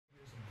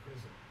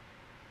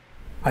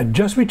I'd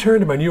just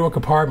returned to my New York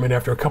apartment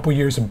after a couple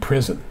years in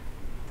prison.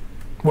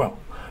 Well,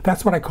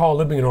 that's what I call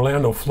living in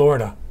Orlando,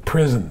 Florida,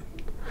 prison.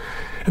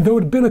 And though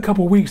it had been a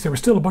couple weeks, there were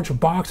still a bunch of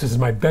boxes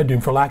in my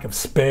bedroom for lack of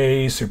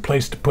space or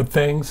place to put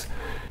things.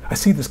 I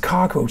see this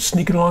cockroach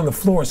sneaking along the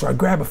floor, so I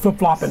grab a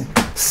flip-flop and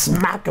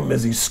smack him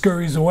as he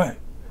scurries away.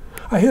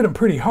 I hit him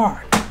pretty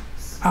hard.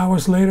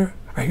 Hours later,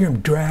 I hear him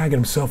dragging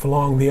himself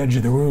along the edge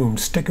of the room,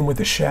 sticking with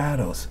the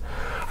shadows.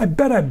 I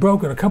bet I'd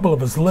broken a couple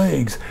of his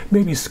legs,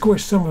 maybe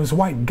squished some of his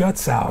white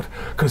guts out,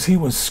 'cause he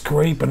was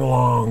scraping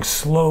along,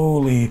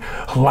 slowly,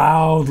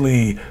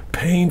 loudly,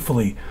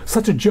 painfully.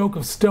 Such a joke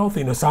of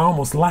stealthiness, I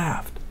almost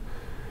laughed.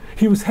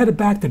 He was headed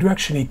back the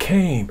direction he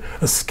came.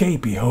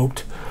 Escape, he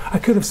hoped. I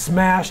could have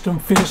smashed him,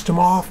 finished him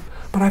off,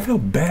 but I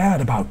felt bad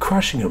about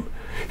crushing him.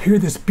 Here,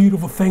 this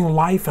beautiful thing,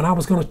 life, and I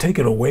was going to take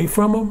it away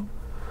from him?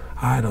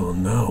 I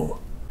don't know.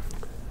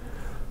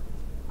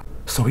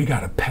 So he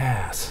got a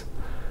pass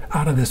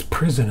out of this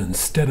prison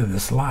instead of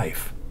this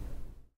life.